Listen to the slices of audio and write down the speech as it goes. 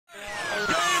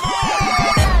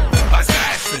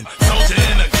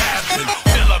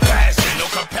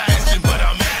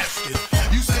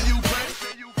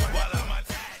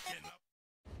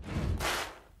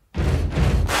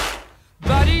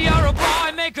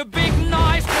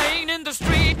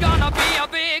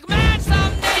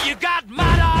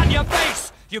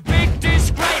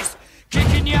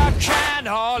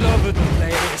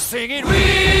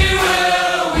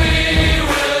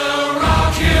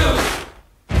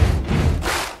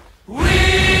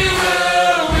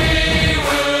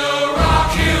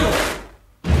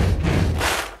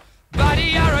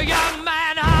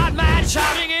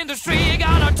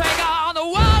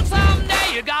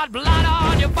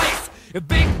a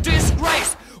big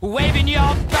disgrace, waving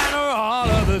your banner all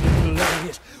over the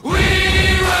place. We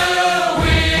will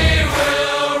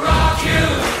rock you.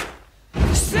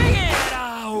 Sing it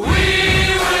out.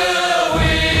 We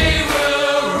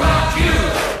will rock you.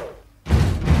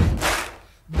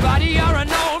 Buddy, you're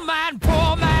an old man,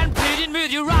 poor man, pleading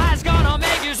with your eyes, gonna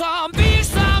make you zombie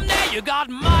someday. You got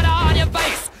mud on your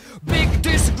face, big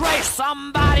disgrace.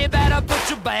 Somebody better put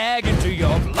your bag into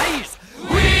your place.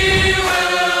 We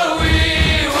will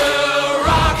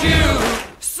rock you.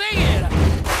 Sing it.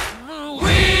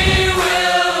 We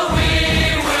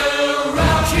will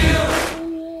rock you.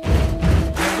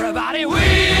 Everybody, we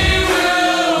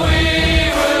will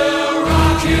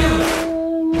rock you.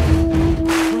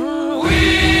 We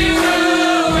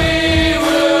will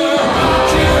rock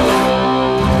you.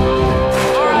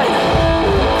 All right.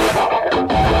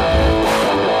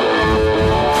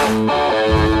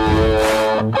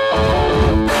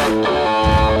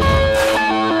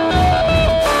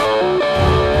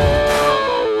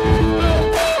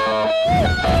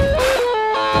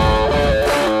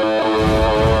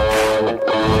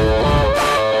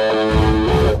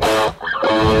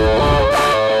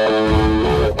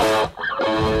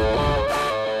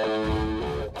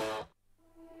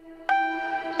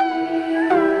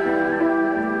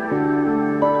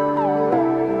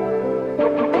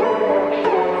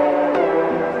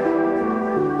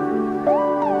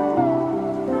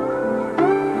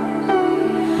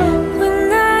 We're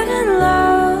not in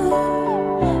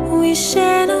love, we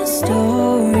share no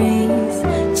stories,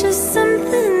 just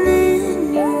something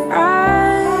in your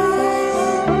eyes.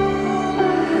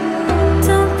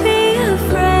 Don't be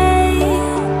afraid,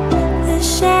 the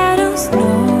shadows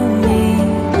know me.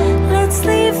 Let's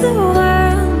leave the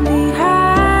world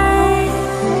behind.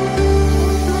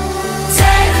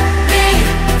 Take me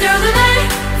through the night,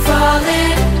 fall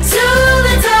into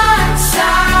the dark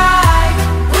side.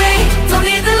 We don't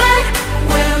need the light,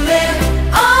 we'll live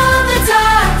on the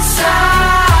dark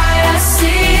side. I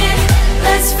see it,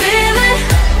 let's feel it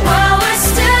while we're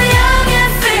still young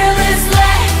and fearless.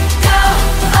 Let go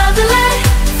of the light,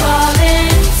 fall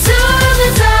into the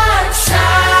dark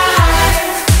side.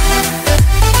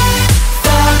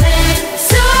 Fall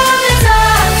into the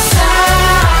dark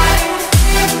side.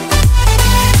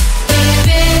 Give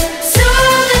in to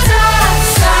the dark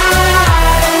side.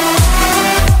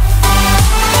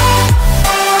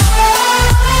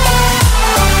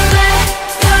 Let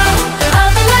go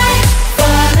of the light,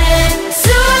 fall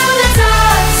into the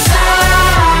dark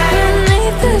side.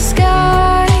 Beneath the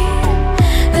sky,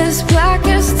 as black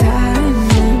as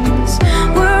diamonds,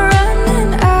 we're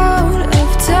running out of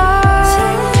time.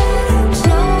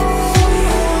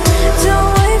 Don't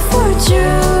wait for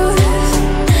truth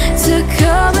to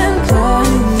come and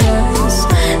blind us.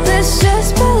 Let's just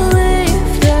believe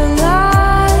the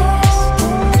lies.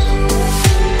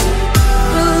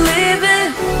 Believe it,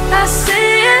 I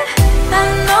see it, I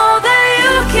know that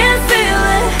you can feel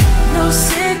it. No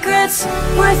secrets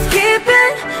worth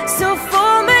keeping, so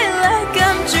for me like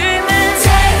I'm dreaming.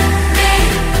 Take me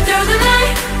through the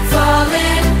night, fall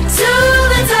into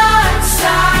the dark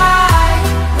side.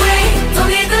 We don't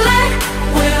need the light,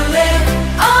 we'll live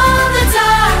on the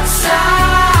dark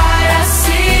side. I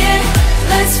see it,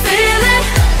 let's feel it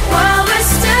while we're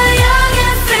still young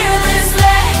and fearless.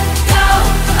 Let go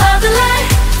of the light,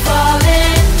 fall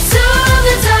into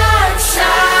the dark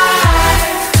side.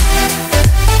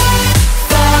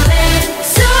 Fall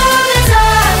into the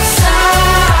dark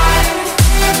side.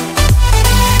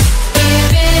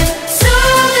 Give in to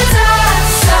the dark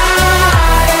side.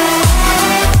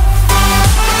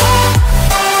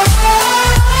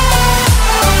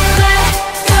 Let go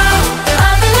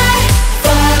of the light,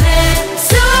 fall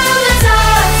into the dark side.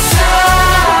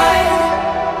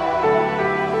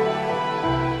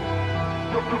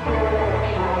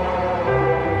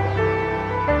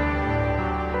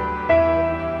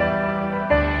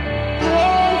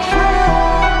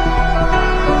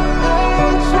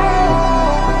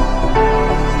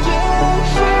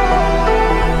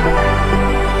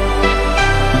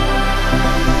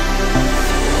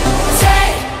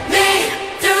 Take me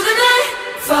through the night,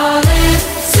 fall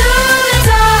into the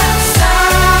dark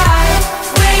side.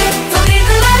 We don't need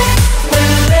the light,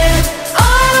 we'll live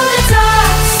on the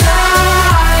dark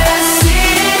side. I see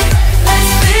it,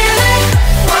 let's feel it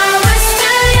while we're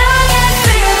still young and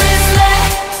fearless. Let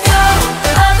go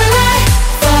of the light,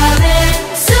 fall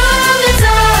into the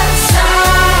dark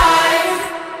side.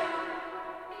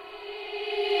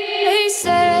 They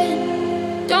said,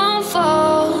 don't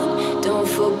fall, don't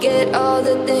forget all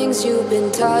the things you've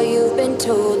been taught, you've been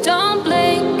told. Don't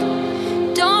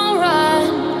blink, don't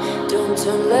run, don't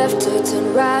turn left or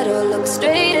turn right or look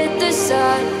straight at the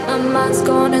sun. My mind's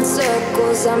going in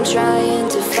circles, I'm trying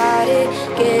to fight it.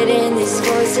 Getting these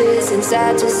voices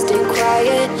inside to stay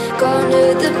quiet. Gone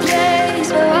to the place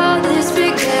where all this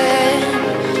began.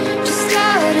 Just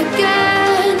start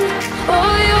again.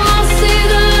 Oh, you won't see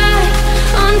the light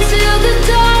until the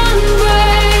dawn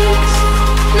breaks.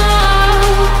 No,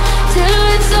 till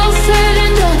it's all said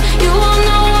and done, you won't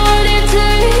know what it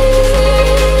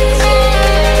takes.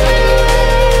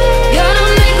 Gotta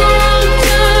make a wrong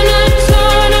turn and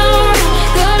turn around.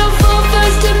 Gotta fall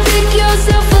fast to pick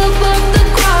yourself up off the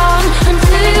ground.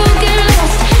 Until you get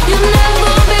lost, you'll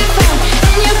never be found.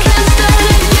 And you can't start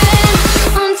again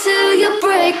until you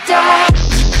break down.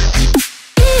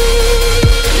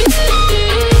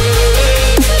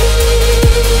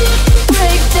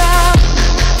 Break down.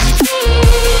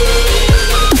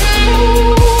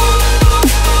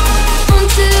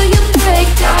 Until you break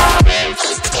down.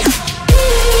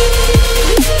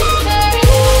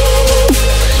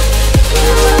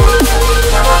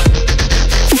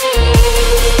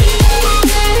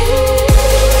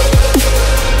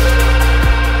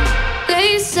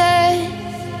 They said,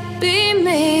 be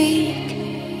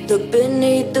meek. Look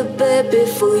beneath the bed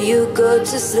before you go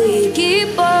to sleep.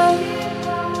 Keep on,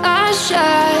 I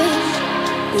shine.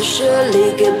 You'll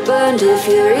surely get burned if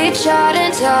you reach out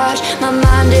and touch. My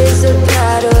mind is a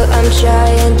battle, I'm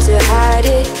trying to hide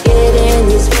it. Getting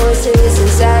these voices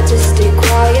inside to stay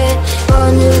quiet.